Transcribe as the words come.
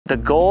The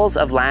goals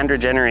of land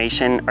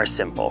regeneration are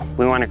simple.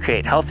 We want to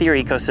create healthier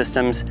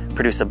ecosystems,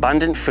 produce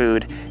abundant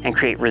food, and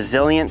create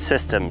resilient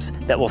systems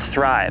that will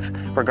thrive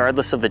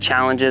regardless of the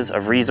challenges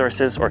of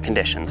resources or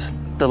conditions.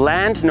 The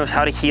land knows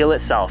how to heal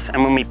itself,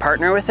 and when we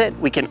partner with it,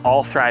 we can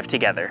all thrive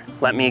together.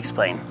 Let me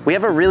explain. We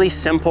have a really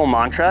simple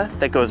mantra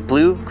that goes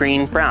blue,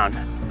 green, brown.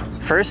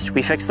 First,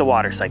 we fix the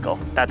water cycle.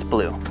 That's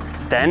blue.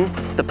 Then,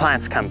 the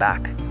plants come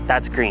back.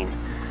 That's green.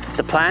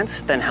 The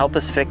plants then help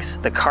us fix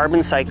the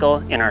carbon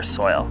cycle in our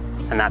soil,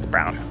 and that's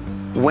brown.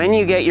 When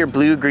you get your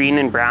blue, green,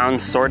 and brown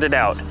sorted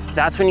out,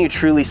 that's when you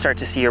truly start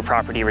to see your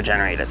property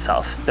regenerate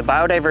itself. The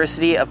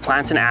biodiversity of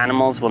plants and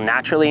animals will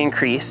naturally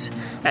increase,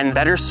 and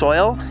better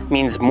soil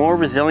means more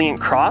resilient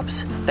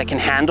crops that can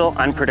handle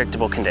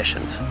unpredictable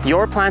conditions.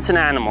 Your plants and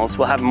animals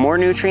will have more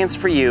nutrients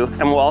for you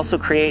and will also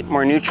create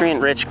more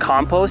nutrient-rich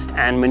compost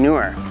and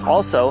manure.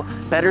 Also,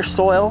 better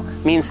soil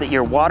means that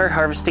your water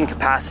harvesting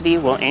capacity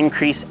will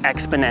increase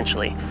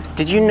exponentially.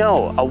 Did you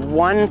know a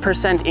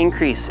 1%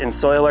 increase in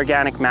soil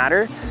organic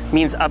matter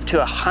means up to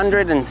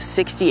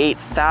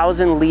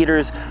 168,000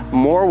 liters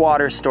more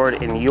water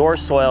stored in your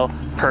soil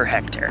per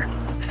hectare?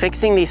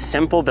 Fixing these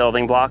simple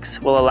building blocks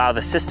will allow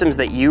the systems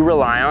that you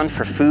rely on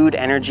for food,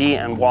 energy,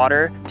 and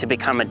water to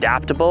become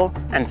adaptable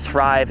and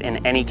thrive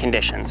in any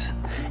conditions.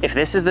 If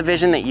this is the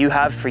vision that you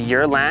have for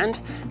your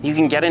land, you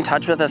can get in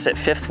touch with us at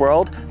Fifth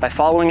World by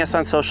following us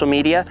on social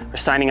media or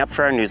signing up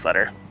for our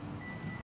newsletter.